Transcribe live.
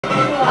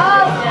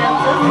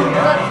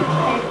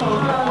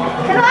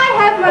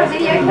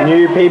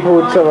new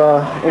people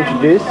to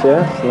introduce,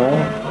 yes? No?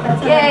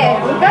 Yeah,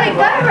 go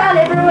around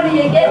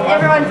everybody and get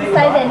everyone to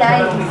say their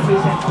names.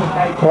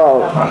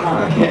 Well,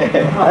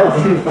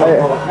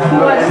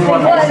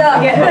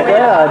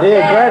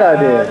 great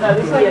idea.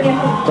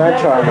 Don't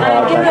try and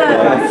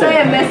hard. Say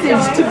a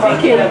message to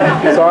Vicky.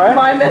 Sorry?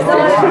 My message.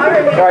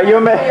 Right,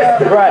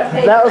 right,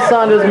 that was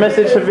Sandra's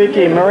message to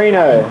Vicky.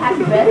 Marino.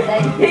 Happy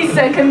birthday. He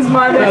seconds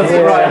my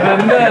message.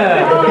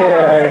 Yeah,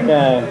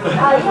 okay.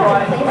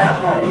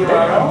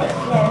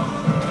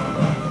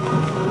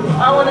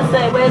 I want to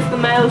say, where's the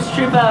male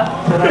stripper?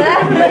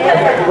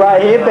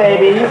 Right here,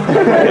 baby.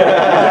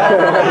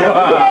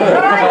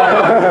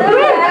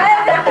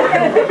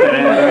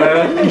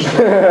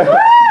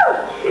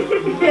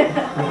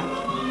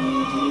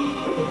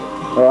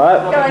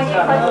 Alright,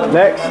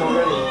 next. No,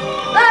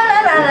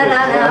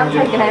 I'm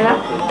taking over.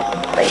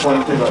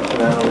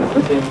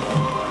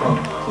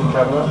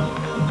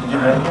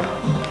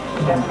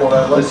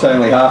 It's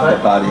only half the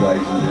party,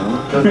 ladies and gentlemen.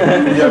 The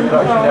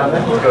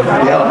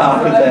other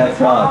half is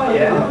outside.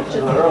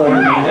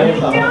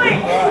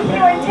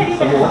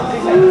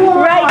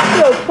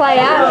 Rachel, play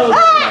up.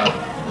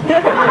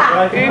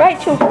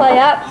 Rachel, play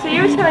up. So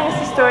you were telling us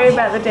the story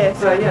about the desk.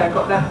 So yeah, I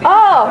got that bit.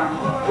 Oh,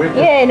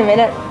 yeah, in a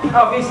minute. Oh,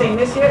 have you seen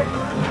this yet?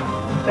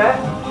 That?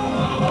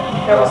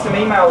 There was some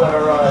email that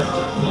arrived.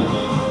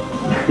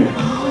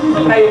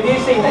 Hey, have you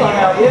seen the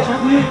email yet?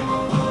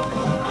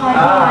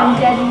 I'm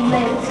Daddy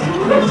Liz.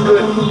 That's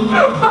good. This is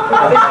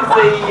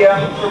the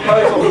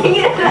proposal.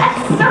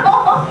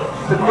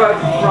 The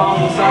quote from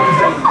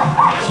Somerset.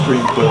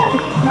 Street quilt.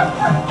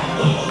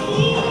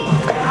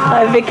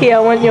 Hi Vicky, I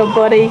want your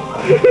body.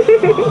 This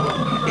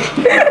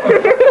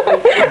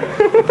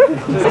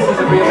is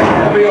a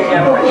real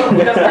gallery.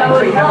 He doesn't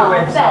actually have a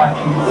website,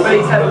 but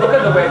he's had a look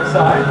at the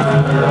website.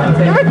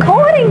 You're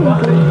recording.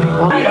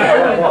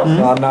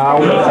 Oh, no.